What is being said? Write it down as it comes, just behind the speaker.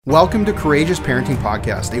Welcome to Courageous Parenting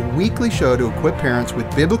Podcast, a weekly show to equip parents with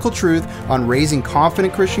biblical truth on raising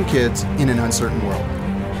confident Christian kids in an uncertain world.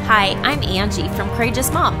 Hi, I'm Angie from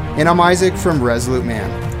Courageous Mom. And I'm Isaac from Resolute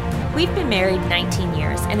Man. We've been married 19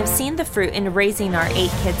 years and have seen the fruit in raising our 8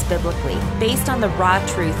 kids biblically, based on the raw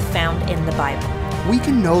truth found in the Bible. We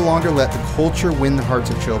can no longer let the culture win the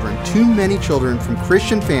hearts of children. Too many children from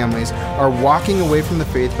Christian families are walking away from the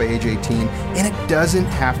faith by age 18, and it doesn't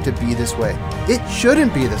have to be this way. It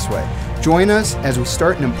shouldn't be this way. Join us as we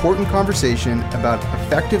start an important conversation about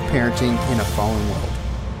effective parenting in a fallen world.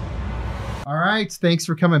 All right, thanks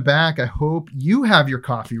for coming back. I hope you have your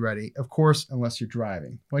coffee ready. Of course, unless you're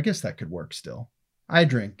driving. Well, I guess that could work still. I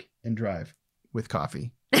drink and drive with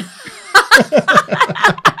coffee.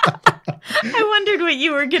 I wondered what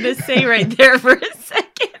you were going to say right there for a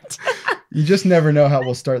second. You just never know how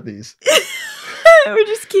we'll start these. We're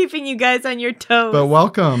just keeping you guys on your toes. But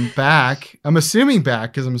welcome back. I'm assuming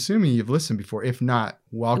back because I'm assuming you've listened before. If not,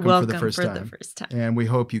 welcome for the first time. And we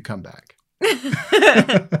hope you come back.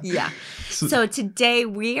 Yeah. So today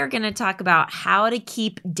we are going to talk about how to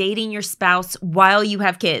keep dating your spouse while you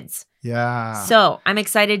have kids. Yeah. So I'm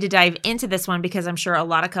excited to dive into this one because I'm sure a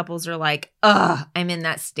lot of couples are like, I'm in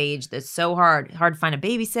that stage that's so hard. Hard to find a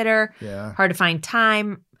babysitter. Yeah. Hard to find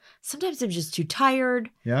time. Sometimes I'm just too tired.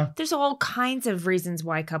 Yeah. There's all kinds of reasons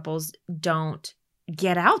why couples don't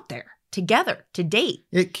get out there together to date.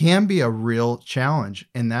 It can be a real challenge,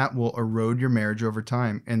 and that will erode your marriage over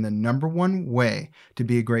time. And the number one way to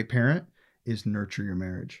be a great parent is nurture your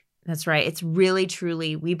marriage. That's right. It's really,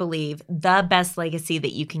 truly, we believe, the best legacy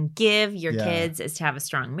that you can give your kids is to have a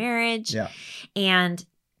strong marriage. Yeah. And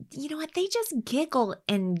you know what? They just giggle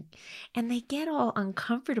and they get all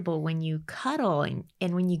uncomfortable when you cuddle and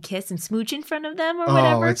when you kiss and smooch in front of them or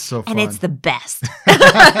whatever. Oh, it's so fun. And it's the best.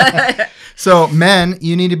 So men,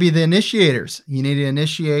 you need to be the initiators. You need to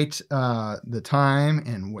initiate the time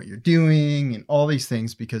and what you're doing and all these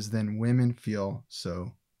things, because then women feel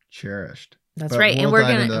so cherished. That's right. And we're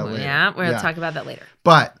going to we'll talk about that later.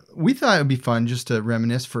 But we thought it would be fun just to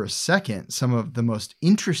reminisce for a second some of the most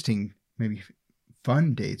interesting, maybe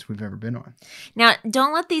fun dates we've ever been on. Now,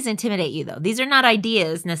 don't let these intimidate you, though. These are not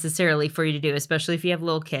ideas necessarily for you to do, especially if you have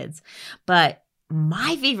little kids. But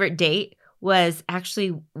my favorite date was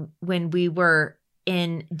actually when we were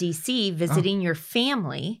in DC visiting your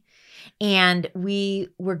family, and we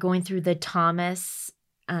were going through the Thomas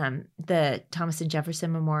and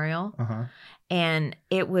Jefferson Memorial. Uh-huh. And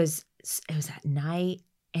it was at night,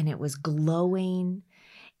 and it was glowing.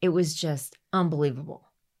 It was just unbelievable.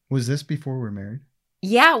 Was this before we were married?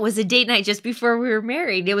 Yeah, it was a date night just before we were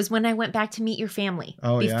married. It was when I went back to meet your family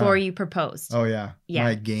before you proposed. Oh, yeah. Yeah.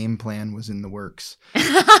 My game plan was in the works.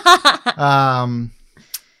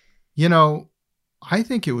 You know, I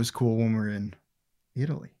think it was cool when we were in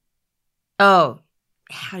Italy. Oh,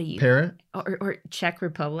 how do you? Parrot? Or Czech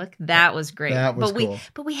Republic. That was great. That was cool.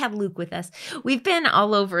 But we have Luke with us. We've been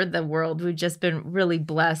all over the world. We've just been really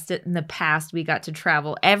blessed. In the past, we got to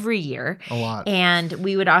travel every year. A lot. And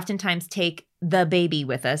we would oftentimes take the baby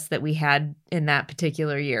with us that we had in that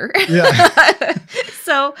particular year. Yeah.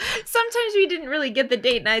 So sometimes we didn't really get the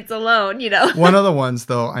date nights alone, you know. One of the ones,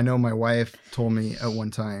 though, I know my wife told me at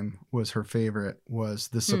one time was her favorite was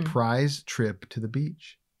the surprise trip to the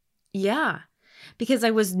beach. Yeah. Because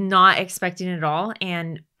I was not expecting it at all.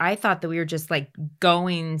 And I thought that we were just like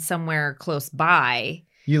going somewhere close by.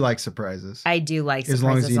 You like surprises. I do like surprises. As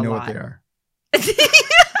long as you know what they are.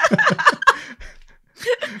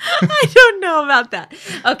 I don't know about that.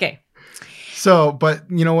 Okay. So, but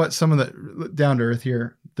you know what? Some of the down to earth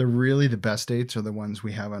here, the best dates are the ones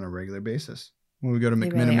we have on a regular basis. When we go to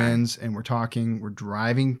McMenamins and we're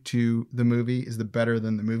driving to the movie is better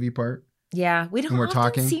than the movie part. Yeah, we don't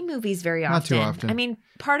often see movies very often. Not too often. I mean,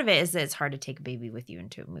 part of it is that it's hard to take a baby with you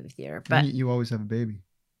into a movie theater. But you always have a baby.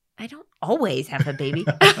 I don't always have a baby.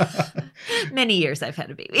 Many years I've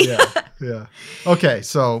had a baby. Yeah. Okay,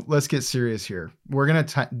 so let's get serious here. We're going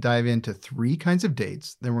to dive into 3 kinds of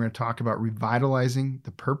dates. Then we're going to talk about revitalizing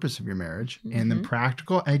the purpose of your marriage and then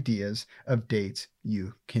practical ideas of dates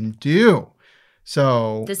you can do.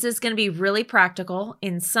 So this is going to be really practical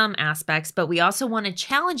in some aspects, but we also want to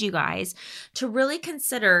challenge you guys to really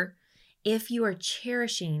consider if you are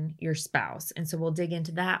cherishing your spouse. And so we'll dig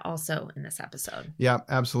into that also in this episode. Yeah,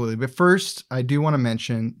 absolutely. But first, I do want to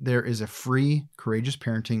mention there is a free Courageous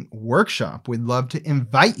Parenting workshop we'd love to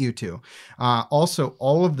invite you to. Also,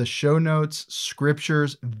 all of the show notes,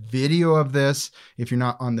 scriptures, video of this, if you're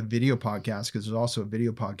not on the video podcast, because there's also a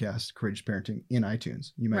video podcast, Courageous Parenting, in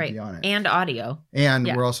iTunes. You might be on it. And audio. And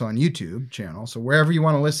we're also on YouTube channel. So wherever you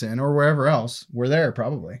want to listen or wherever else, we're there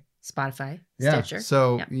probably. Spotify, Yeah, Stitcher.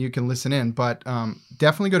 so Yeah. you can listen in, but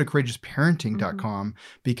definitely go to courageousparenting.com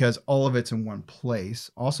because all of it's in one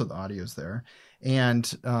place. Also, the audio's there,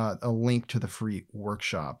 and a link to the free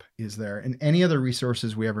workshop is there, and any other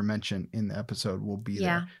resources we ever mention in the episode will be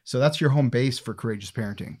there. So that's your home base for Courageous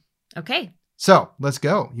Parenting. Okay. So let's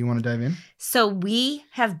go. You want to dive in? So we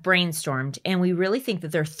have brainstormed, and we really think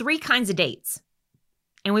that there are 3 kinds of dates,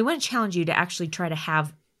 and we want to challenge you to actually try to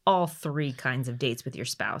have all 3 kinds of dates with your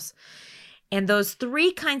spouse. And those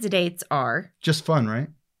 3 kinds of dates are... Just fun, right?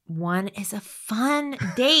 One is a fun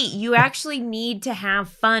date. You actually need to have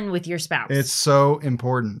fun with your spouse. It's so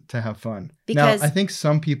important to have fun. Because now, I think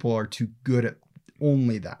some people are too good at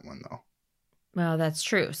only that one, though. Well, that's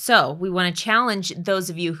true. So we want to challenge those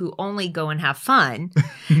of you who only go and have fun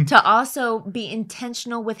to also be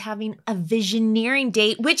intentional with having a visioneering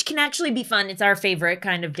date, which can actually be fun. It's our favorite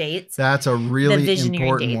kind of dates. That's a really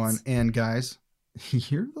important dates. one. And guys,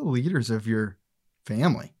 you're the leaders of your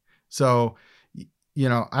family. So, you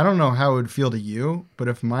know, I don't know how it would feel to you, but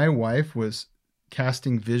if my wife was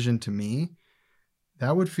casting vision to me,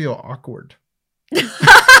 that would feel awkward.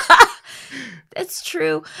 That's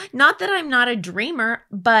true. Not that I'm not a dreamer,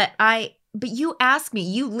 but you ask me,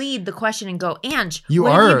 you lead the question and go, Ange,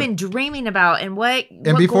 what have you been dreaming about? And what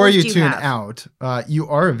before goals you do you tune have? out, you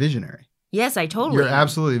are a visionary. Yes, I totally You're am.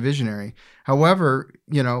 absolutely a visionary. However,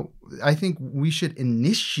 you know, I think we should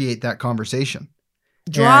initiate that conversation.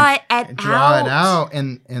 Draw it out.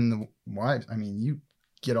 And the wives, I mean, you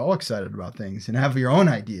get all excited about things and have your own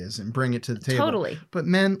ideas and bring it to the table. Totally. But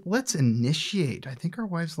men, let's initiate. I think our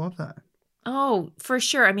wives love that. Oh, for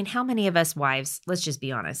sure. I mean, how many of us wives, let's just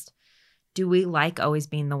be honest, do we like always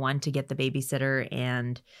being the one to get the babysitter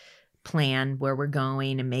and plan where we're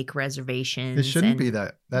going and make reservations? It shouldn't be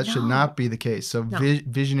that. That should not be the case. So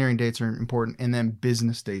visionary dates are important. And then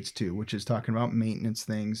business dates too, which is talking about maintenance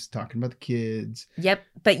things, talking about the kids. Yep.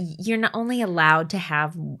 But you're not only allowed to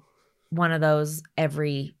have one of those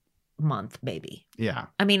every month, maybe. Yeah.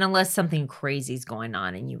 I mean, unless something crazy is going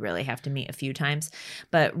on and you really have to meet a few times.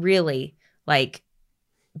 But really, like,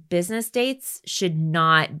 business dates should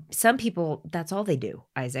not, some people, that's all they do,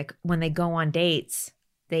 Isaac. When they go on dates,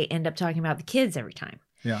 they end up talking about the kids every time.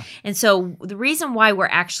 Yeah. And so the reason why we're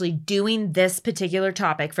actually doing this particular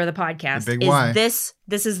topic for the podcast is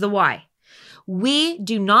this is the why. We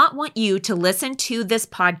do not want you to listen to this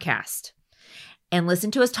podcast and listen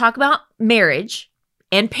to us talk about marriage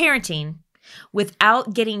and parenting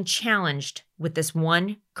without getting challenged with this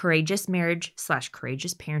one courageous marriage /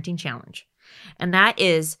 courageous parenting challenge. And that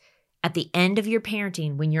is, at the end of your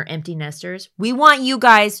parenting, when you're empty nesters, we want you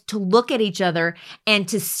guys to look at each other and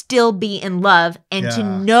to still be in love and to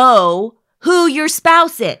know who your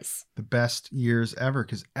spouse is. The best years ever,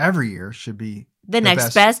 because every year should be the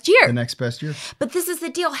next best year. The next best year. But this is the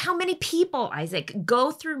deal. How many people, Isaac,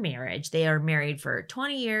 go through marriage? They are married for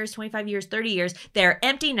 20 years, 25 years, 30 years. They're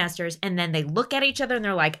empty nesters. And then they look at each other and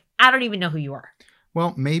they're like, I don't even know who you are.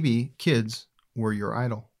 Well, maybe kids were your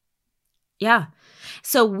idol. Yeah.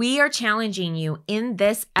 So we are challenging you in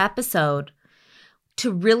this episode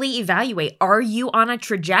to really evaluate, are you on a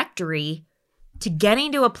trajectory to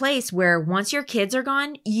getting to a place where once your kids are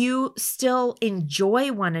gone, you still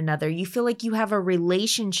enjoy one another. You feel like you have a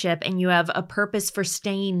relationship and you have a purpose for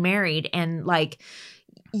staying married and like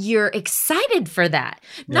you're excited for that.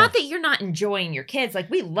 Yeah. Not that you're not enjoying your kids. Like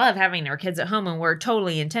we love having our kids at home and we're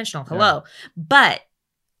totally intentional. Hello. Yeah. But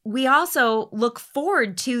we also look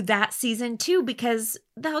forward to that season too, because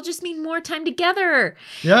that'll just mean more time together.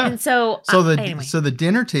 Yeah. And so anyway. So the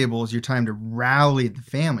dinner table is your time to rally the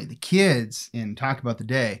family, the kids, and talk about the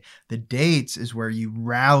day. The dates is where you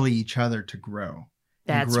rally each other to grow.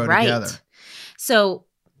 That's grow right. Together. So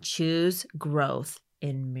choose growth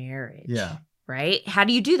in marriage. Yeah. Right? How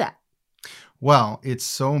do you do that? Well, it's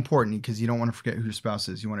so important because you don't want to forget who your spouse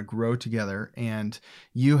is. You want to grow together, and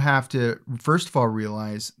you have to, first of all,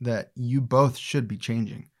 realize that you both should be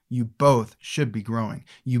changing. You both should be growing.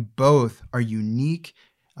 You both are unique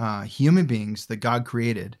human beings that God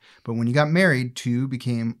created. But when you got married, two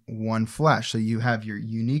became one flesh. So you have your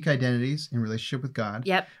unique identities in relationship with God.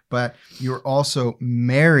 Yep. But you're also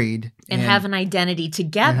married. And have an identity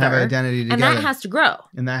together. And have an identity together. And that has to grow.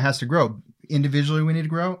 And that has to grow. Individually, we need to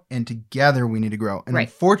grow, and together we need to grow. And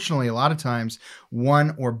Unfortunately, a lot of times,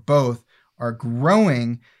 one or both are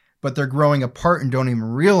growing, but they're growing apart and don't even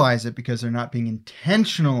realize it because they're not being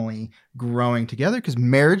intentionally growing together, because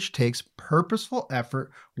marriage takes purposeful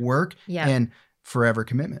effort, work, and forever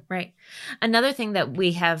commitment. Right. Another thing that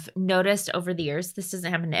we have noticed over the years, this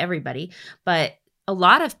doesn't happen to everybody, but a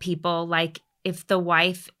lot of people, like if the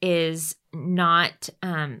wife is not,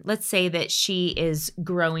 let's say that she is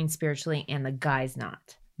growing spiritually and the guy's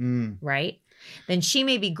not, right? Then she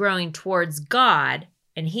may be growing towards God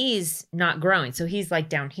and he's not growing. So he's like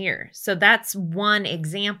down here. So that's one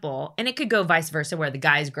example. And it could go vice versa where the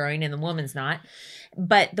guy's growing and the woman's not.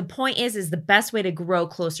 But the point is the best way to grow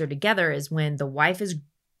closer together is when the wife is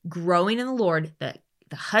growing in the Lord, the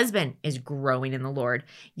husband is growing in the Lord,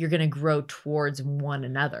 you're going to grow towards one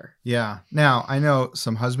another. Yeah. Now, I know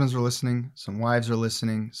some husbands are listening, some wives are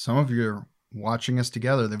listening. Some of you are watching us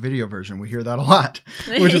together, the video version. We hear that a lot,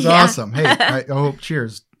 which is awesome. Hey, I hope,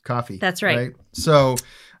 cheers, coffee. That's right. So,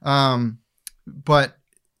 but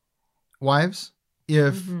wives,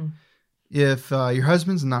 if your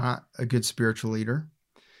husband's not a good spiritual leader,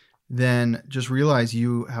 then just realize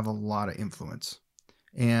you have a lot of influence.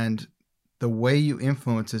 And the way you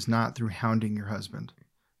influence is not through hounding your husband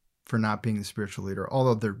for not being the spiritual leader,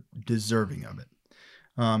 although they're deserving of it.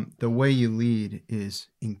 The way you lead is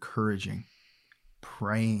encouraging,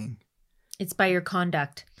 praying. It's by your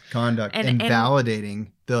conduct. And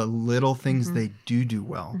validating the little things they do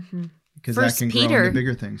well. Because that can grow into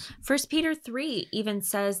bigger things. 1 Peter 3 even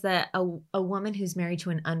says that a woman who's married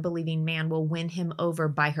to an unbelieving man will win him over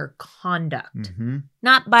by her conduct,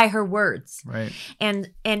 not by her words. Right. And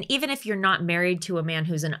even if you're not married to a man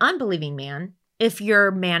who's an unbelieving man, if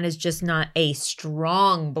your man is just not a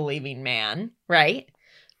strong believing man, right,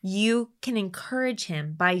 you can encourage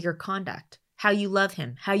him by your conduct. How you love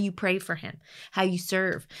him, how you pray for him, how you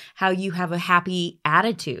serve, how you have a happy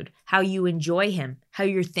attitude, how you enjoy him, how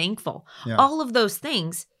you're thankful. Yeah. All of those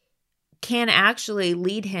things can actually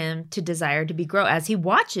lead him to desire to grow as he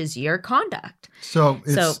watches your conduct. So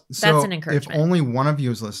that's an encouragement. If only one of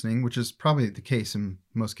you is listening, which is probably the case in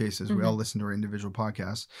most cases, we all listen to our individual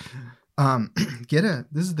podcasts.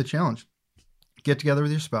 This is the challenge. Get together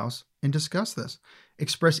with your spouse and discuss this.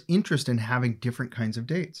 Express interest in having different kinds of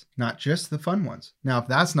dates, not just the fun ones. Now, if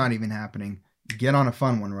that's not even happening, get on a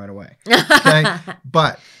fun one right away. Okay.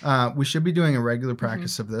 But we should be doing a regular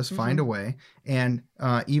practice of this. Find a way. And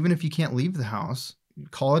even if you can't leave the house,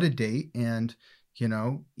 call it a date and,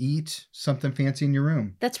 eat something fancy in your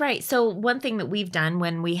room. That's right. So one thing that we've done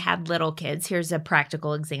when we had little kids, here's a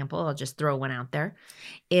practical example. I'll just throw one out there,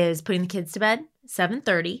 is putting the kids to bed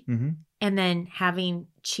 7:30. And then having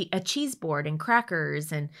a cheese board and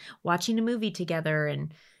crackers and watching a movie together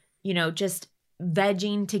and, just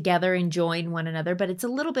vegging together, enjoying one another. But it's a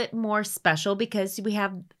little bit more special because we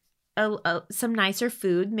have some nicer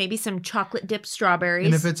food, maybe some chocolate dipped strawberries.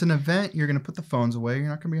 And if it's an event, you're going to put the phones away. You're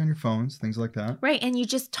not going to be on your phones, things like that. Right. And you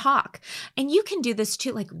just talk. And you can do this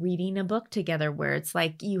too, like reading a book together where it's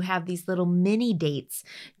like you have these little mini dates.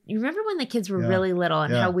 You remember when the kids were really little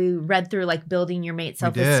and how we read through like Building Your Mate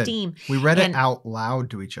Self-Esteem? We read it out loud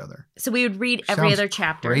to each other. So we would read every other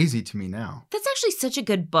chapter. Crazy to me now. That's actually such a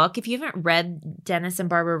good book. If you haven't read Dennis and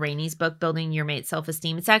Barbara Rainey's book, Building Your Mate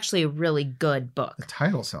Self-Esteem, it's actually a really good book. The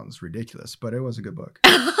title sounds ridiculous, but it was a good book.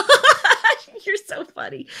 You're so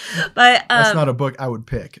funny. But that's not a book I would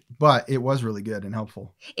pick, but it was really good and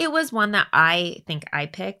helpful. It was one that I think I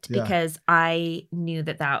picked because I knew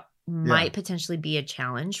that might potentially be a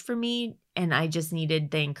challenge for me. And I just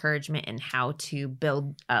needed the encouragement in how to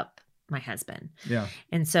build up my husband. Yeah.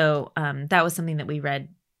 And so that was something that we read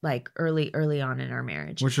like early on in our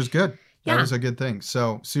marriage. Which was good. Yeah. That was a good thing.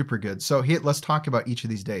 So super good. So let's talk about each of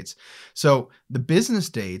these dates. So the business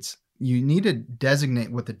dates, you need to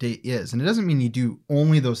designate what the date is. And it doesn't mean you do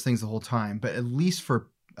only those things the whole time, but at least for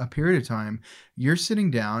a period of time, you're sitting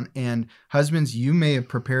down, and husbands, you may have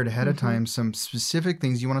prepared ahead of time some specific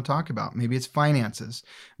things you want to talk about. Maybe it's finances.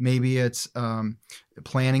 Maybe it's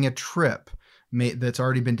planning a trip that's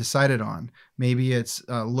already been decided on. Maybe it's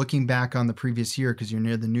looking back on the previous year because you're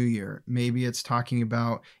near the new year. Maybe it's talking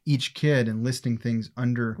about each kid and listing things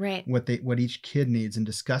under what each kid needs and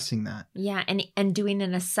discussing that. Yeah, and doing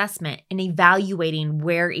an assessment and evaluating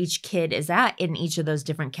where each kid is at in each of those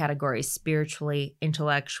different categories, spiritually,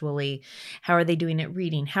 intellectually. How are they doing at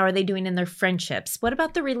reading? How are they doing in their friendships? What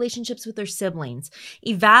about their relationships with their siblings?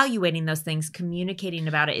 Evaluating those things, communicating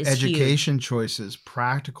about it is education huge. Choices,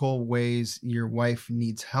 practical ways your wife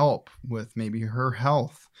needs help with maybe her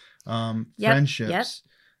health, friendships.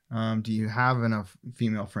 Do you have enough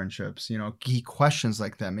female friendships? Key questions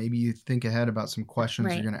like that. Maybe you think ahead about some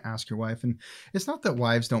questions you're going to ask your wife. And it's not that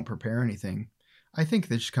wives don't prepare anything. I think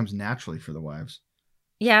that just comes naturally for the wives.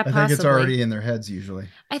 Yeah, possibly. I think it's already in their heads usually.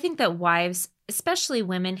 I think that wives, especially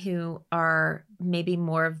women who are maybe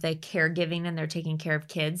more of the caregiving and they're taking care of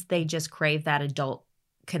kids, they just crave that adult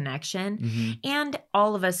connection. Mm-hmm. And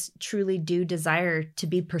all of us truly do desire to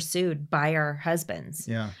be pursued by our husbands.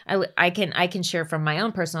 Yeah. I can share from my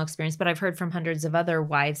own personal experience, but I've heard from hundreds of other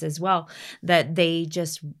wives as well that they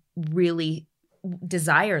just really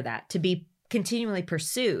desire that, to be continually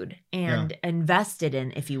pursued and invested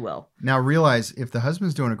in, if you will. Now realize, if the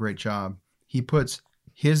husband's doing a great job, he puts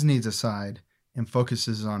his needs aside and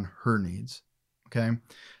focuses on her needs. Okay.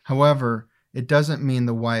 However, it doesn't mean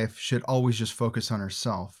the wife should always just focus on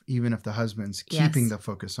herself, even if the husband's keeping the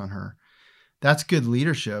focus on her. That's good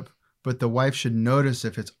leadership, but the wife should notice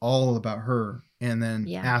if it's all about her, and then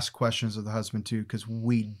ask questions of the husband too, because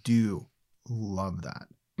we do love that.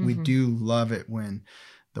 Mm-hmm. We do love it when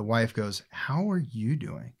the wife goes, how are you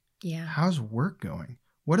doing? Yeah. How's work going?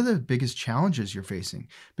 What are the biggest challenges you're facing?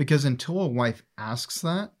 Because until a wife asks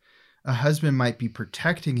that, a husband might be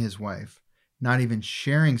protecting his wife, not even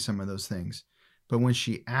sharing some of those things. But when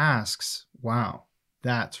she asks, wow,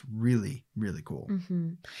 that's really, really cool.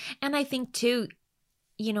 Mm-hmm. And I think too,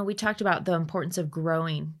 we talked about the importance of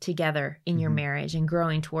growing together in your marriage and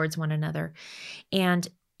growing towards one another. And,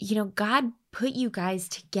 God put you guys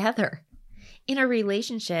together in a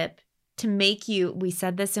relationship to make you, we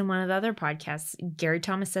said this in one of the other podcasts, Gary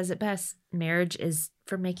Thomas says it best, marriage is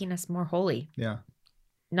for making us more holy. Yeah.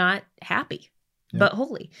 Not happy, but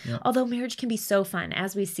holy. Yeah. Although marriage can be so fun,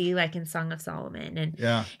 as we see like in Song of Solomon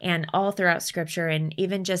and all throughout scripture, and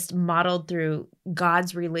even just modeled through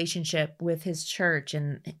God's relationship with his church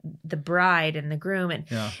and the bride and the groom. And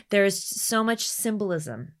there's so much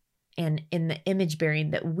symbolism and in the image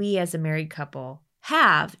bearing that we as a married couple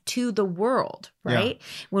have to the world, right? Yeah.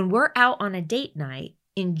 When we're out on a date night,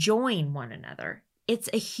 enjoying one another, it's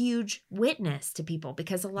a huge witness to people,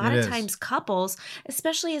 because a lot of times couples,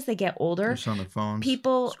 especially as they get older, on the phones,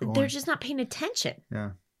 people, scrolling. They're just not paying attention.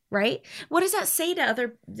 Yeah. Right? What does that say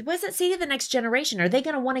to the next generation? Are they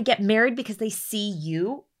going to want to get married because they see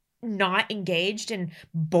you not engaged and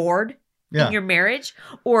bored in your marriage?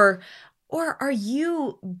 Or are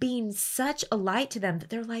you being such a light to them that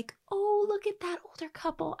they're like, oh, look at that older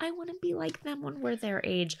couple. I want to be like them when we're their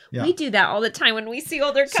age. Yeah. We do that all the time when we see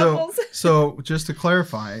older couples. So just to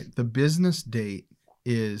clarify, the business date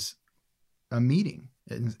is a meeting,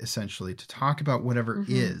 essentially, to talk about whatever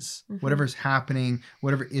is, whatever's happening,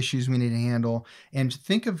 whatever issues we need to handle. And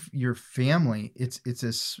think of your family. It's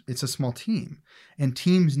a small team, and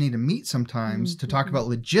teams need to meet sometimes to talk about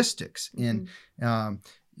logistics and,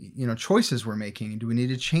 choices we're making. Do we need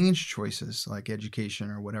to change choices like education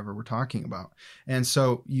or whatever we're talking about? And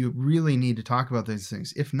so you really need to talk about these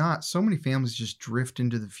things. If not, so many families just drift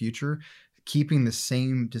into the future, keeping the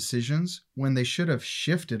same decisions when they should have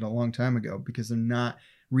shifted a long time ago, because they're not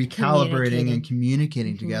recalibrating and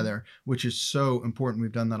communicating together, which is so important.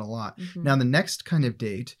 We've done that a lot. Now, the next kind of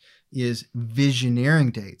date is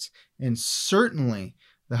visioneering dates. And certainly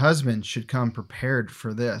the husband should come prepared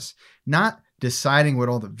for this, not deciding what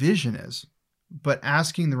all the vision is, but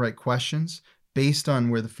asking the right questions based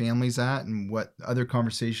on where the family's at and what other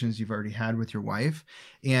conversations you've already had with your wife,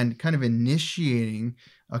 and kind of initiating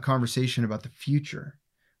a conversation about the future.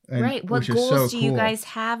 Right. What goals do you guys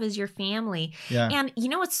have as your family? Yeah. And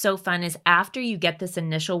what's so fun is after you get this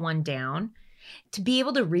initial one down, to be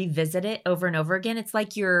able to revisit it over and over again, it's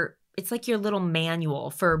like your little manual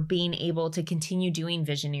for being able to continue doing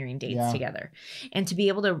visioneering dates together, and to be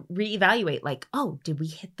able to reevaluate, like, oh, did we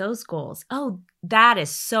hit those goals? Oh, that is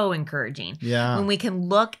so encouraging. Yeah. When we can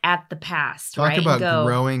look at the past, Talk about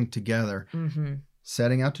growing together,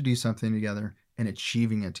 setting out to do something together and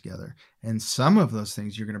achieving it together. And some of those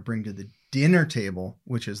things you're going to bring to the dinner table,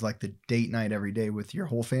 which is like the date night every day with your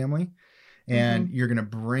whole family. And you're going to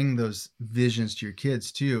bring those visions to your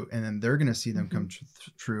kids too. And then they're going to see them come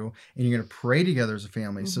true. And you're going to pray together as a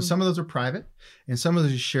family. So some of those are private and some of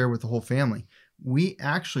those you share with the whole family. We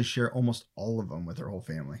actually share almost all of them with our whole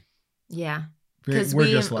family. Yeah. Because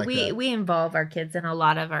we involve our kids in a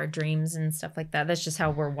lot of our dreams and stuff like that. That's just how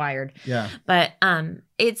we're wired. Yeah. But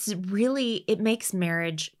it makes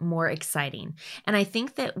marriage more exciting. And I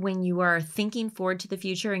think that when you are thinking forward to the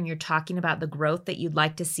future and you're talking about the growth that you'd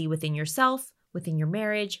like to see within yourself, within your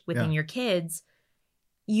marriage, within your kids,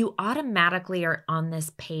 you automatically are on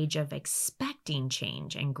this page of expecting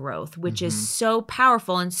change and growth, which is so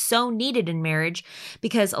powerful and so needed in marriage,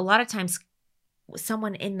 because a lot of times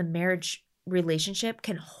someone in the marriage relationship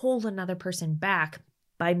can hold another person back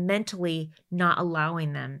by mentally not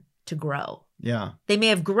allowing them to grow. Yeah. They may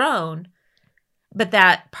have grown, but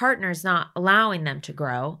that partner's not allowing them to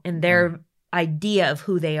grow, and they're idea of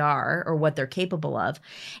who they are or what they're capable of.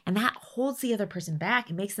 And that holds the other person back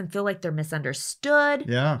and makes them feel like they're misunderstood,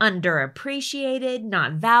 Yeah. underappreciated,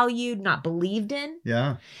 not valued, not believed in.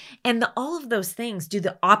 Yeah. And all of those things do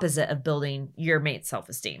the opposite of building your mate's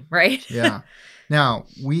self-esteem, right? Yeah. Now,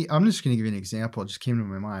 I'm just going to give you an example. It just came to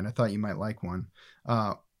my mind. I thought you might like one.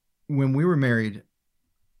 When we were married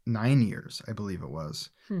 9 years, I believe it was,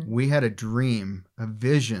 we had a dream, a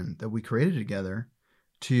vision that we created together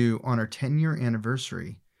to, on our 10-year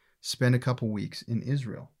anniversary, spend a couple weeks in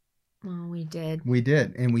Israel. Oh, we did. We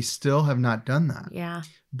did. And we still have not done that. Yeah.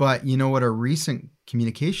 But you know what our recent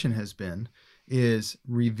communication has been is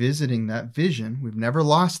revisiting that vision. We've never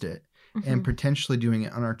lost it. And potentially doing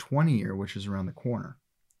it on our 20-year, which is around the corner.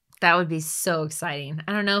 That would be so exciting.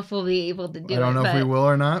 I don't know if we'll be able to do it. I don't know if we will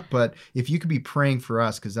or not, but if you could be praying for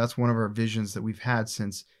us, because that's one of our visions that we've had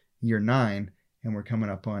since year 9, and we're coming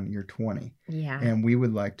up on year 20. Yeah. And we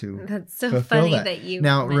would like to That's so fulfill funny that. that you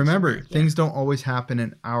Now, mentioned remember, that. things don't always happen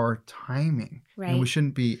in our timing. Right. And we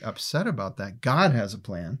shouldn't be upset about that. God has a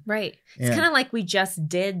plan. Right. It's And- kind of like we just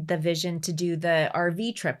did the vision to do the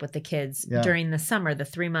RV trip with the kids during the summer, the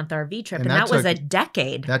 3-month RV trip. And And that that was took- a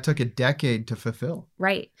decade. That took a decade to fulfill.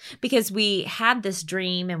 Right. Because we had this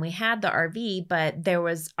dream and we had the RV, but there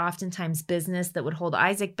was oftentimes business that would hold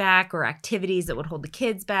Isaac back or activities that would hold the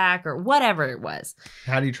kids back or whatever it was.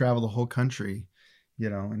 How do you travel the whole country,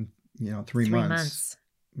 in 3 months?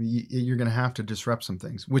 You're going to have to disrupt some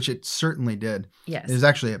things, which it certainly did. Yes. There's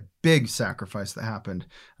actually a big sacrifice that happened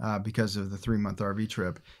because of the 3-month RV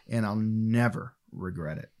trip, and I'll never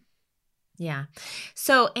regret it. Yeah.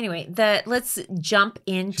 So anyway, let's jump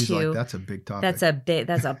into. She's like, that's a big topic.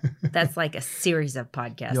 That's like a series of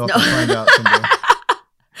podcasts. You'll have to find out someday.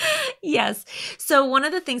 Yes. So one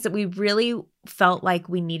of the things that we really felt like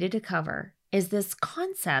we needed to cover is this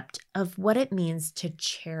concept of what it means to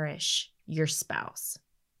cherish your spouse.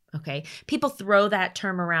 Okay. People throw that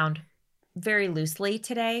term around very loosely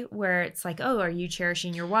today, where it's like, oh, are you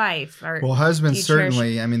cherishing your wife? Or Well, husbands do you cherish-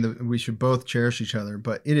 certainly, we should both cherish each other,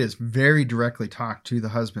 but it is very directly talked to the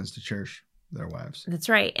husbands to cherish their wives. That's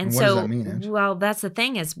right. And what so, does that mean, Ange? well, that's the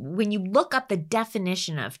thing is when you look up the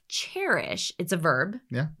definition of cherish, it's a verb,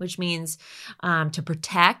 Yeah. which means to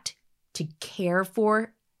protect, to care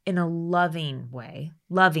for in a lovingly.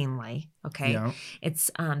 Okay. Yeah.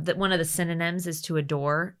 It's that one of the synonyms is to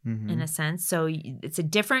adore Mhm. in a sense. So it's a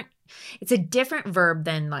different verb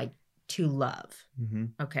than like to love. Mhm.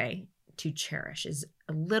 Okay. To cherish is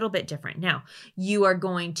a little bit different. Now, you are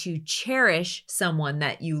going to cherish someone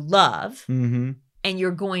that you love, Mhm. and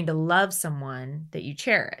you're going to love someone that you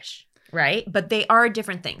cherish, right? But they are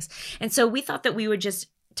different things. And so we thought that we would just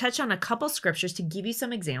touch on a couple scriptures to give you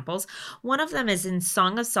some examples. One of them is in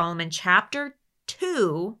Song of Solomon, chapter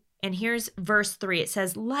 2. And here's verse 3. It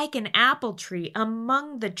says, like an apple tree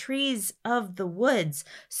among the trees of the woods,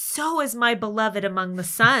 so is my beloved among the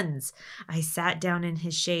sons. I sat down in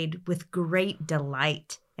his shade with great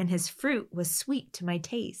delight, and his fruit was sweet to my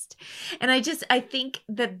taste. And I think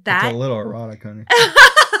that It's a little erotic, honey.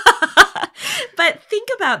 But think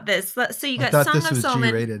about this. So you I got thought Song this of was Solomon.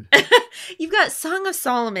 G-rated. You've got Song of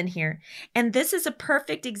Solomon here. And this is a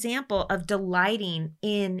perfect example of delighting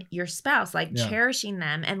in your spouse, like Yeah. cherishing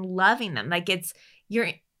them and loving them.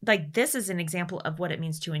 This is an example of what it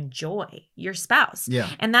means to enjoy your spouse. Yeah.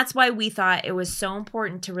 And that's why we thought it was so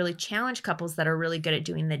important to really challenge couples that are really good at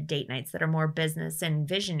doing the date nights that are more business and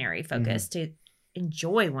visionary focused to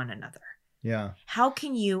enjoy one another. Yeah. How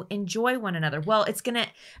can you enjoy one another? Well, it's going to,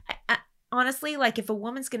 honestly, like if a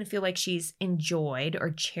woman's going to feel like she's enjoyed or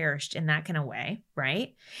cherished in that kind of way,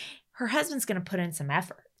 right? Her husband's going to put in some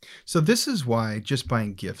effort. So this is why just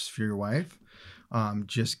buying gifts for your wife,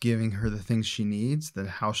 just giving her the things she needs, the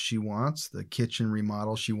house she wants, the kitchen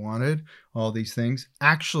remodel she wanted, all these things,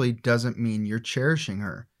 actually doesn't mean you're cherishing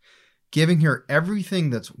her. Giving her everything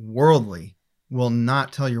that's worldly will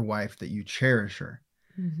not tell your wife that you cherish her.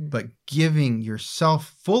 Mm-hmm. But giving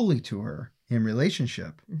yourself fully to her in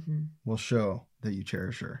relationship Mm-hmm. will show that you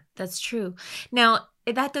cherish her. That's true. Now,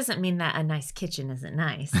 that doesn't mean that a nice kitchen isn't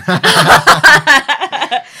nice.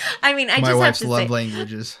 I mean, I My just wife's have to love say,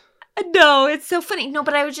 languages. no, it's so funny. No,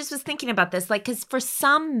 but I was thinking about this, like, because for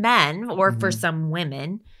some men or for Mhm. some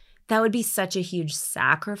women, that would be such a huge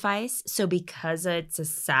sacrifice. So because it's a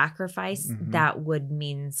sacrifice, Mhm. that would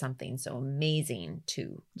mean something so amazing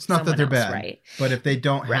to It's not that they're someone else, bad, right? but if they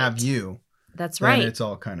don't have Right. you, That's then right. it's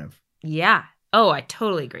all kind of Yeah. Oh, I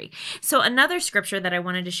totally agree. So another scripture that I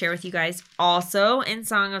wanted to share with you guys also in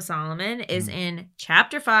Song of Solomon is in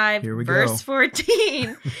chapter 5, Here we verse go.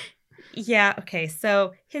 14. Yeah. Okay.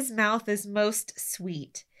 So his mouth is most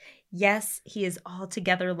sweet. Yes, he is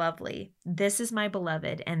altogether lovely. This is my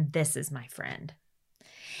beloved, and this is my friend.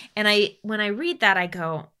 And when I read that, I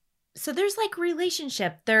go, so there's like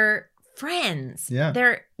relationship. They're friends. Yeah.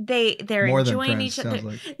 They're More than enjoying friends, each other. sounds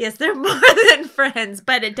like. Yes, they're more than friends,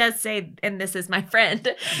 but it does say, and this is my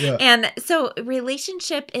friend. Yeah. And so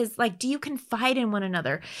relationship is like, do you confide in one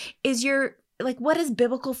another? What does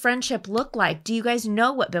biblical friendship look like? Do you guys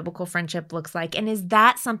know what biblical friendship looks like? And is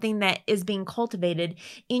that something that is being cultivated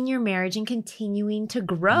in your marriage and continuing to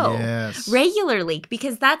grow regularly?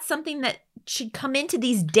 Because that's something that should come into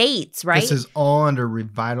these dates, right? This is all under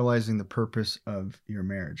revitalizing the purpose of your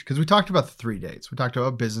marriage. Because we talked about the 3 dates. We talked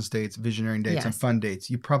about business dates, visionary dates, and fun dates.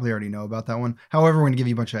 You probably already know about that one. However, we're going to give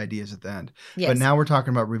you a bunch of ideas at the end. Yes. But now we're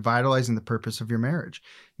talking about revitalizing the purpose of your marriage.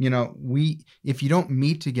 You know, if you don't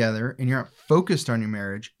meet together and you're not focused on your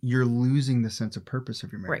marriage, you're losing the sense of purpose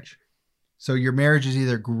of your marriage. Right. So your marriage is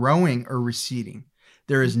either growing or receding.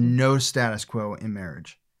 There is no status quo in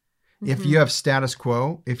marriage. If you have status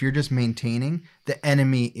quo, if you're just maintaining, the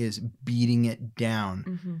enemy is beating it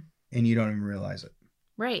down and you don't even realize it.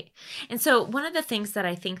 Right. And so one of the things that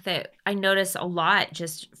I think that I notice a lot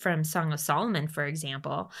just from Song of Solomon, for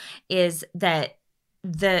example, is that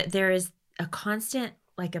there is a constant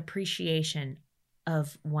like appreciation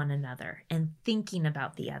of one another and thinking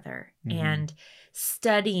about the other and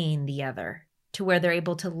studying the other to where they're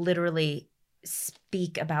able to literally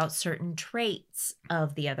speak about certain traits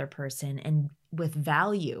of the other person and with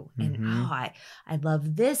value and I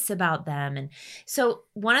love this about them. And so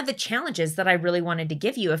one of the challenges that I really wanted to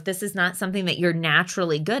give you, if this is not something that you're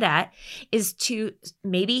naturally good at, is to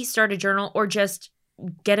maybe start a journal or just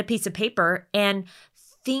get a piece of paper and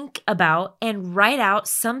think about and write out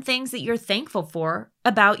some things that you're thankful for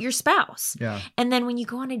about your spouse. Yeah. And then when you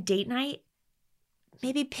go on a date night,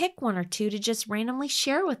 maybe pick 1 or 2 to just randomly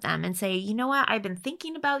share with them and say, you know what, I've been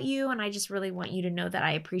thinking about you and I just really want you to know that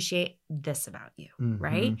I appreciate this about you,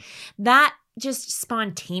 right? That just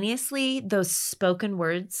spontaneously, those spoken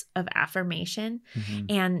words of affirmation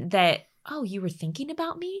and that, oh, you were thinking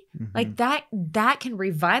about me? Like that can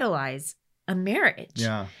revitalize a marriage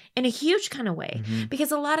in a huge kind of way.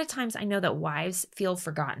 Because a lot of times I know that wives feel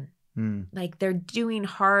forgotten. Like they're doing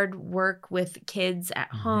hard work with kids at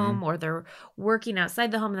home or they're working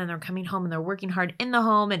outside the home and then they're coming home and they're working hard in the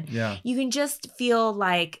home. And you can just feel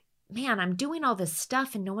like, man, I'm doing all this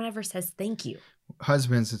stuff and no one ever says thank you.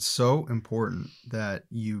 Husbands, it's so important that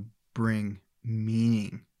you bring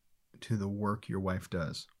meaning to the work your wife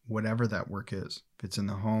does, whatever that work is. If it's in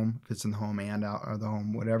the home, and out of the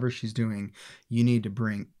home, whatever she's doing, you need to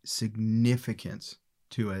bring significance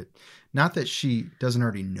to it. Not that she doesn't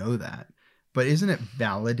already know that, but isn't it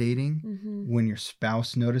validating when your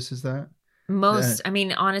spouse notices that? I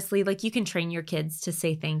mean, honestly, like you can train your kids to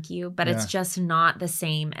say thank you, but it's just not the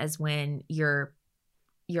same as when your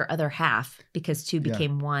other half, because 2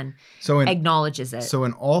 became 1, acknowledges it. So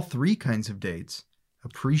in all 3 kinds of dates,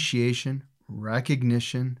 appreciation,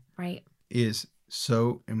 recognition is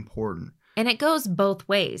so important. And it goes both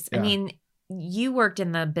ways. I mean, you worked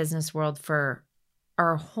in the business world for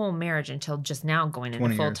our whole marriage until just now going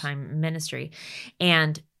into full-time ministry.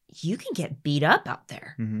 And you can get beat up out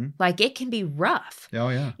there. Like it can be rough. Oh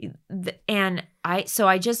yeah. And I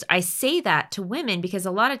say that to women because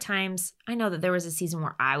a lot of times I know that there was a season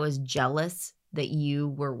where I was jealous that you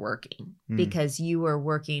were working because you were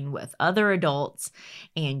working with other adults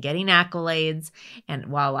and getting accolades. And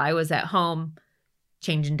while I was at home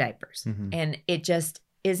changing diapers and it just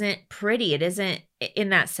isn't pretty. It isn't in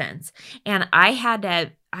that sense. And I had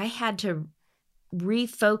to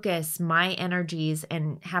refocus my energies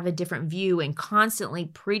and have a different view and constantly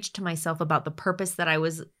preach to myself about the purpose that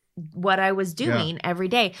what I was doing every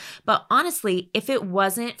day. But honestly, if it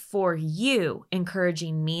wasn't for you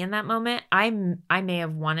encouraging me in that moment, I may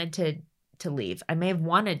have wanted to leave. I may have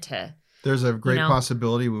wanted to. There's a great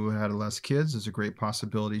possibility we would have had less kids. There's a great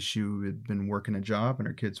possibility she would have been working a job and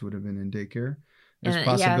her kids would have been in daycare. There's a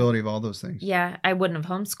possibility of all those things. Yeah, I wouldn't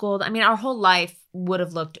have homeschooled. I mean, our whole life would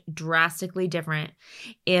have looked drastically different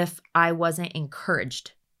if I wasn't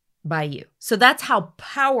encouraged by you. So that's how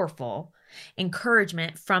powerful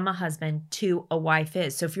encouragement from a husband to a wife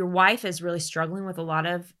is. So if your wife is really struggling with a lot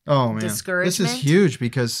of discouragement. This is huge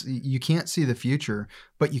because you can't see the future,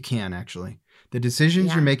 but you can actually. The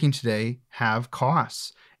decisions you're making today have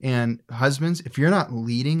costs. And husbands, if you're not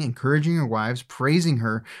leading, encouraging your wives, praising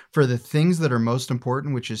her for the things that are most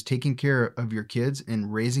important, which is taking care of your kids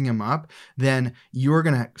and raising them up, then you're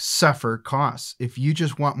going to suffer costs. If you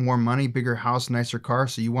just want more money, bigger house, nicer car,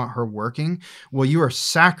 so you want her working, well, you are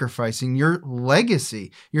sacrificing your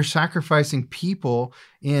legacy. You're sacrificing people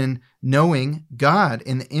in knowing God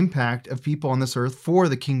and the impact of people on this earth for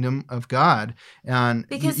the kingdom of God. And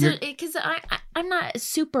because I'm not a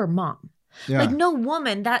super mom. Yeah. Like no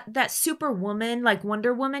woman, that superwoman, like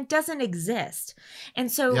Wonder Woman doesn't exist. And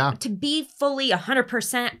so to be fully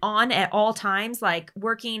 100% on at all times, like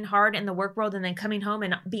working hard in the work world and then coming home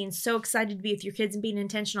and being so excited to be with your kids and being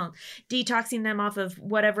intentional, detoxing them off of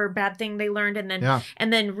whatever bad thing they learned and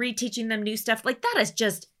then reteaching them new stuff. Like that is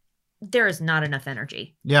just, there is not enough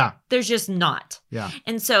energy. Yeah. There's just not. Yeah.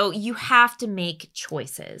 And so you have to make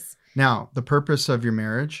choices. Now, the purpose of your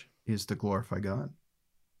marriage is to glorify God.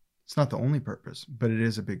 It's not the only purpose, but it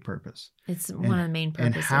is a big purpose. It's one of the main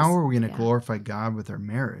purposes. And how are we going to glorify God with our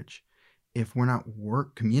marriage if we're not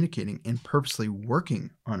communicating and purposely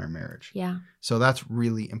working on our marriage? Yeah. So that's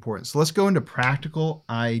really important. So let's go into practical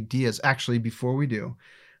ideas. Actually, before we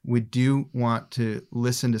do want to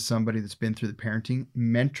listen to somebody that's been through the Parenting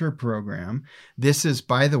Mentor Program. This is,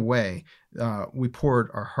 by the way, we poured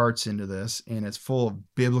our hearts into this, and it's full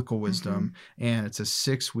of biblical wisdom, and it's a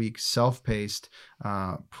 6-week self-paced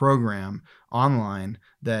program online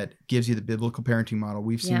that gives you the biblical parenting model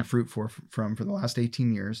we've seen fruit for the last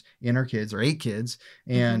 18 years in our kids, or 8 kids,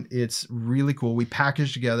 and it's really cool. We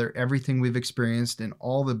packaged together everything we've experienced and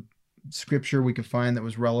all the scripture we could find that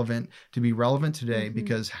was relevant to be relevant today,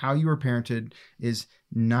 because how you were parented is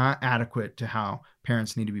not adequate to how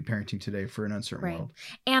parents need to be parenting today for an uncertain world.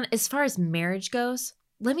 And as far as marriage goes,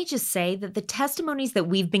 let me just say that the testimonies that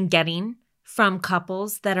we've been getting from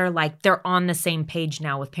couples that are like, they're on the same page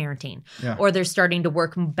now with parenting, or they're starting to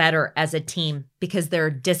work better as a team because they're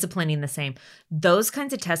disciplining the same. Those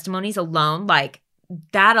kinds of testimonies alone, like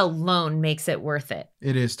that alone makes it worth it.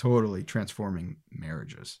 It is totally transforming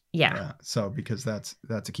marriages. Yeah. So because that's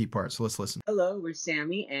a key part. So let's listen. Hello, we're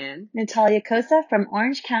Sammy and Natalia Cosa from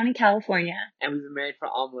Orange County, California. And we've been married for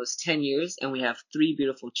almost 10 years, and we have 3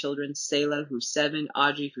 beautiful children, Selah, who's 7,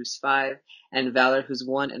 Audrey, who's 5, and Valor, who's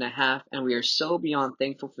 1.5. And we are so beyond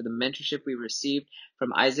thankful for the mentorship we received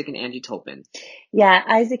from Isaac and Angie Tolpin. Yeah,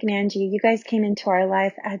 Isaac and Angie, you guys came into our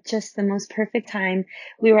life at just the most perfect time.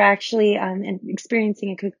 We were actually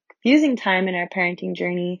experiencing a confusing time in our parenting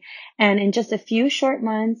journey. And in just a few short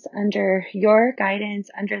months, under your guidance,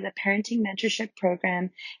 under the Parenting Mentorship Program,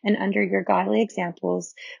 and under your godly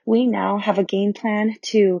examples, we now have a game plan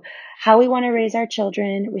to how we want to raise our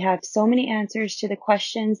children. We have so many answers to the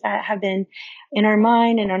questions that have been in our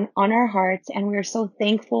mind and on our hearts. And we're so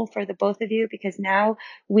thankful for the both of you, because now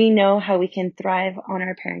we know how we can thrive on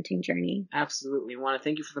our parenting journey. Absolutely. We want to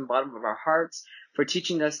thank you from the bottom of our hearts for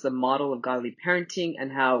teaching us the model of godly parenting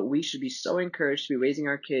and how we should be so encouraged to be raising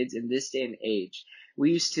our kids in this day and age.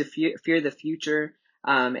 We used to fear the future,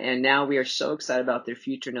 and now we are so excited about their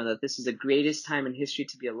future. Know that this is the greatest time in history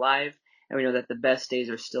to be alive, and we know that the best days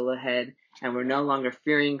are still ahead, and we're no longer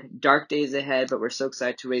fearing dark days ahead, but we're so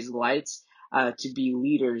excited to raise lights to be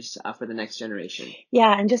leaders for the next generation.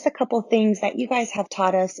 Yeah, and just a couple things that you guys have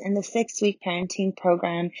taught us in the 6-week parenting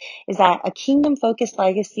program is that a kingdom-focused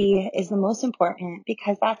legacy is the most important,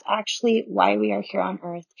 because that's actually why we are here on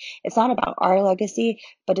earth. It's not about our legacy,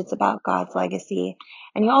 but it's about God's legacy.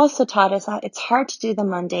 And you also taught us that it's hard to do the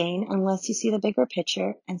mundane unless you see the bigger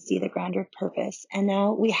picture and see the grander purpose. And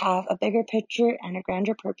now we have a bigger picture and a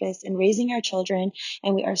grander purpose in raising our children,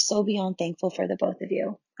 and we are so beyond thankful for the both of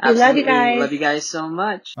you. Absolutely. We love you guys. Love you guys so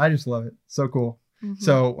much. I just love it. So cool.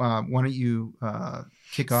 So why don't you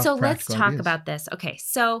kick off? So let's talk ideas. about this. Okay.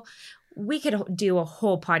 So we could do a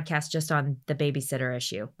whole podcast just on the babysitter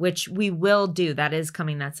issue, which we will do. That is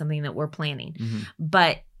coming. That's something that we're planning.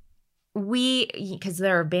 But because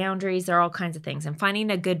there are boundaries, there are all kinds of things, and finding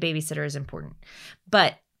a good babysitter is important.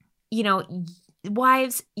 But, you know,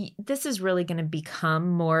 wives, this is really going to become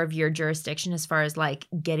more of your jurisdiction as far as like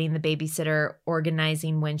getting the babysitter,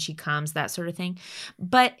 organizing when she comes, that sort of thing.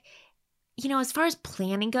 But, you know, as far as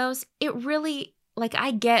planning goes, it really, like, I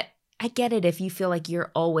get it if you feel like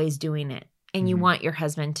you're always doing it and you want your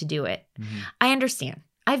husband to do it. I understand.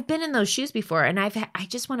 I've been in those shoes before, and I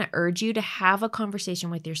just want to urge you to have a conversation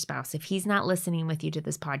with your spouse if he's not listening with you to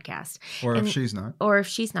this podcast. Or if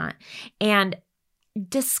she's not. And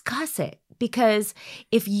discuss it, because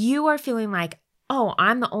if you are feeling like, oh,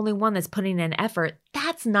 I'm the only one that's putting in effort,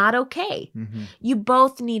 that's not okay. You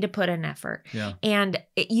both need to put in effort. Yeah. And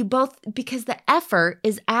you both, because the effort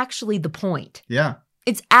is actually the point. Yeah.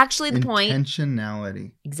 It's actually the point.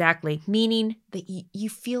 Intentionality. Exactly. Meaning that you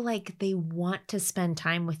feel like they want to spend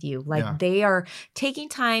time with you. Like Yeah. they are taking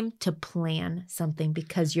time to plan something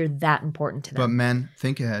because you're that important to But them. men,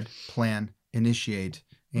 think ahead, plan, initiate,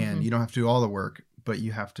 and Mhm. you don't have to do all the work, but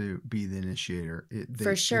you have to be the initiator.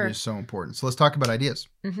 For sure. It is so important. So let's talk about ideas.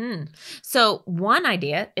 Hmm. So one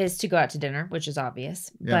idea is to go out to dinner, which is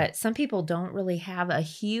obvious, Yeah. but some people don't really have a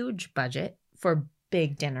huge budget for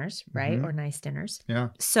big dinners, right? Mhm. Or nice dinners. Yeah.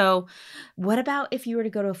 So what about if you were to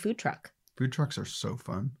go to a food truck? Food trucks are so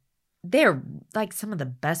fun. They're like some of the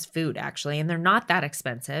best food, actually, and they're not that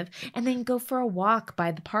expensive. And then go for a walk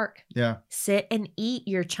by the park. Yeah. Sit and eat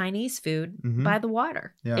your Chinese food Mhm. by the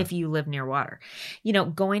water Yeah. if you live near water. You know,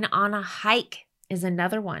 going on a hike is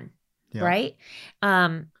another one, Yeah. right?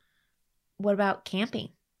 What about camping?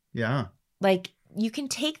 Yeah. Like you can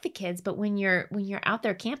take the kids, but when you're out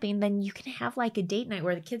there camping, then you can have like a date night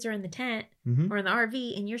where the kids are in the tent Mhm. or in the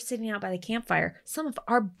RV and you're sitting out by the campfire. Some of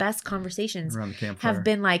our best conversations Around the campfire. have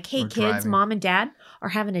been like, hey, Or kids, driving. mom and dad are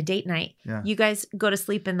having a date night. Yeah. You guys go to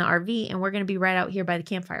sleep in the RV and we're going to be right out here by the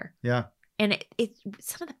campfire. Yeah. And it's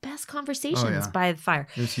some of the best conversations yeah. by the fire.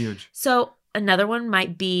 It's huge. So another one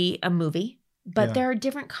might be a movie, but Yeah. there are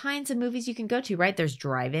different kinds of movies you can go to, right? There's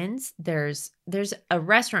drive-ins. There's a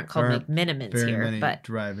restaurant called There aren't McMinimans Very here, many but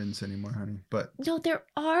drive-ins anymore, honey. But no, there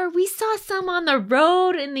are. We saw some on the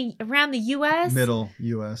road around the U.S. middle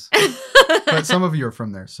U.S. But some of you are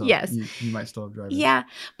from there, so Yes. you might still have drive-ins. Yeah,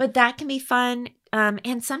 but that can be fun.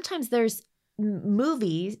 And sometimes there's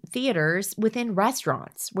movie theaters within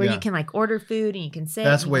restaurants where Yeah. you can like order food and you can sit.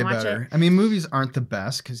 That's and you way can watch better. it. I mean, movies aren't the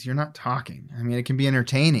best because you're not talking. I mean, it can be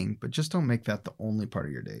entertaining, but just don't make that the only part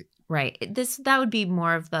of your date. Right. That would be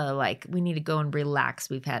more of the like we need to go and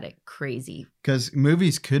relax. We've had it crazy. Because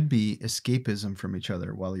movies could be escapism from each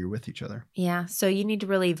other while you're with each other. Yeah. So you need to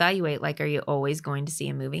really evaluate like, are you always going to see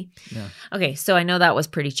a movie? Yeah. Okay. So I know that was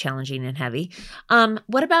pretty challenging and heavy.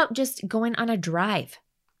 What about just going on a drive?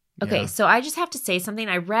 Okay, Yeah. so I just have to say something.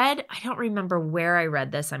 I don't remember where I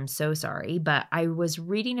read this. I'm so sorry, but I was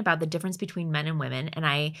reading about the difference between men and women.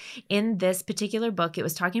 And in this particular book, it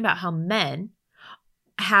was talking about how men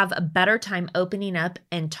have a better time opening up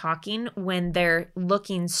and talking when they're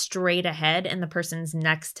looking straight ahead and the person's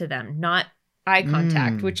next to them, not eye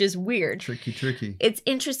contact, which is weird. Tricky. It's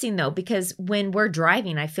interesting though, because when we're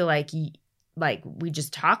driving, I feel like we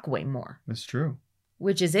just talk way more, That's true.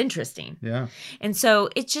 which is interesting. Yeah. And so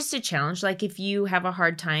it's just a challenge. Like if you have a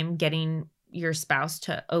hard time getting your spouse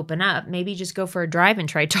to open up, maybe just go for a drive and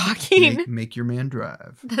try talking. Make your man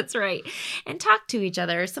drive. That's right. And talk to each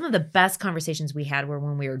other. Some of the best conversations we had were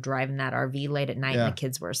when we were driving that RV late at night Yeah. and the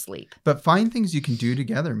kids were asleep. But find things you can do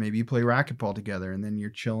together. Maybe you play racquetball together and then you're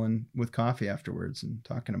chilling with coffee afterwards and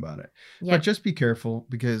talking about it. Yeah. But just be careful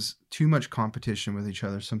because too much competition with each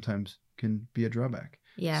other sometimes can be a drawback.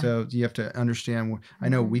 Yeah. So you have to understand. I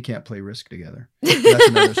know we can't play Risk together. Mm-hmm. That's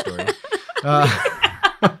another story.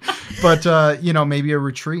 But maybe a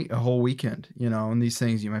retreat, a whole weekend, and these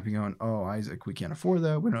things you might be going, oh, Isaac, we can't afford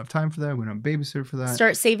that. We don't have time for that. We don't have a babysitter for that.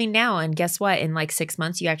 Start saving now. And guess what? In like 6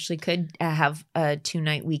 months, you actually could have a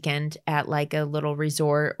 2-night weekend at like a little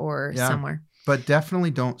resort or Yeah. somewhere. But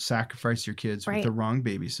definitely don't sacrifice your kids Right. with the wrong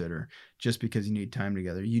babysitter just because you need time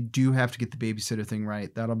together. You do have to get the babysitter thing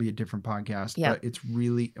right. That'll be a different podcast. Yeah. But it's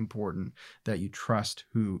really important that you trust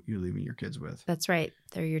who you're leaving your kids with. That's right.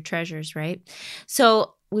 They're your treasures, right?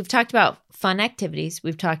 So we've talked about fun activities.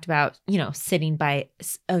 We've talked about, sitting by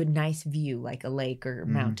a nice view like a lake or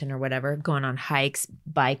mountain or whatever, going on hikes,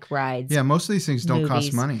 bike rides. Yeah, most of these things don't cost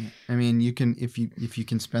movies. money. I mean, you can if you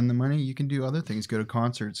can spend the money, you can do other things. Go to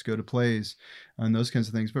concerts, go to plays, and those kinds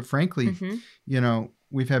of things. But frankly, Mhm.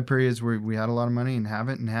 We've had periods where we had a lot of money and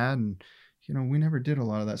haven't and had, and we never did a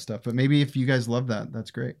lot of that stuff. But maybe if you guys love that,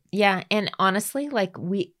 that's great. Yeah. And honestly, like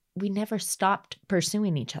we never stopped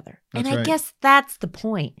pursuing each other. That's and I right. guess that's the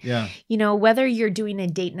point. Yeah, Whether you're doing a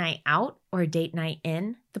date night out or a date night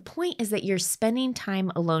in, the point is that you're spending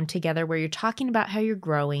time alone together where you're talking about how you're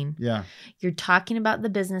growing. yeah, You're talking about the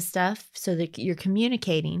business stuff so that you're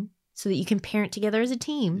communicating so that you can parent together as a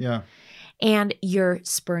team. yeah, And you're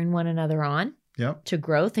spurring one another on yep, to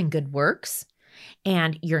growth and good works.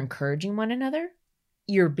 And you're encouraging one another.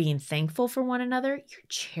 You're being thankful for one another. You're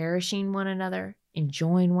cherishing one another,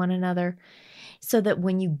 enjoying one another. So that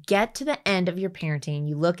when you get to the end of your parenting,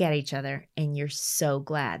 you look at each other and you're so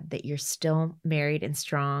glad that you're still married and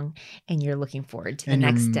strong and you're looking forward to the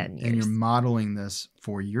next 10 years. And you're modeling this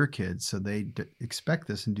for your kids so they expect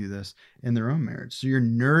this and do this in their own marriage. So you're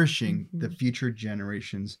nourishing the future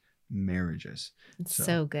generations' marriages. It's so-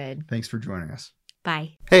 so good. Thanks for joining us.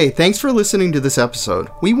 Bye. Hey, thanks for listening to this episode.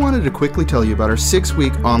 We wanted to quickly tell you about our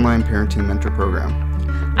 6-week online parenting mentor program.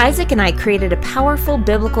 Isaac and I created a powerful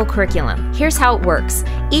biblical curriculum. Here's how it works.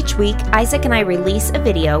 Each week, Isaac and I release a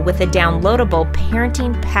video with a downloadable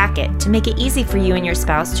parenting packet to make it easy for you and your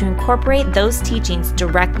spouse to incorporate those teachings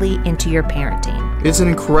directly into your parenting. It's an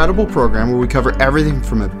incredible program where we cover everything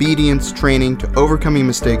from obedience, training, to overcoming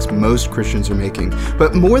mistakes most Christians are making.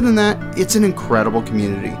 But more than that, it's an incredible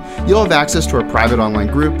community. You'll have access to our private online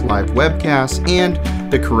group, live webcasts, and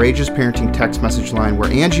the Courageous Parenting text message line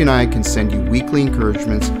where Angie and I can send you weekly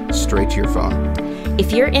encouragements straight to your phone.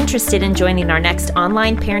 If you're interested in joining our next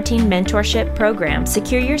online parenting mentorship program,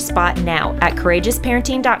 secure your spot now at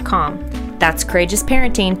courageousparenting.com. That's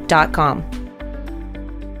courageousparenting.com.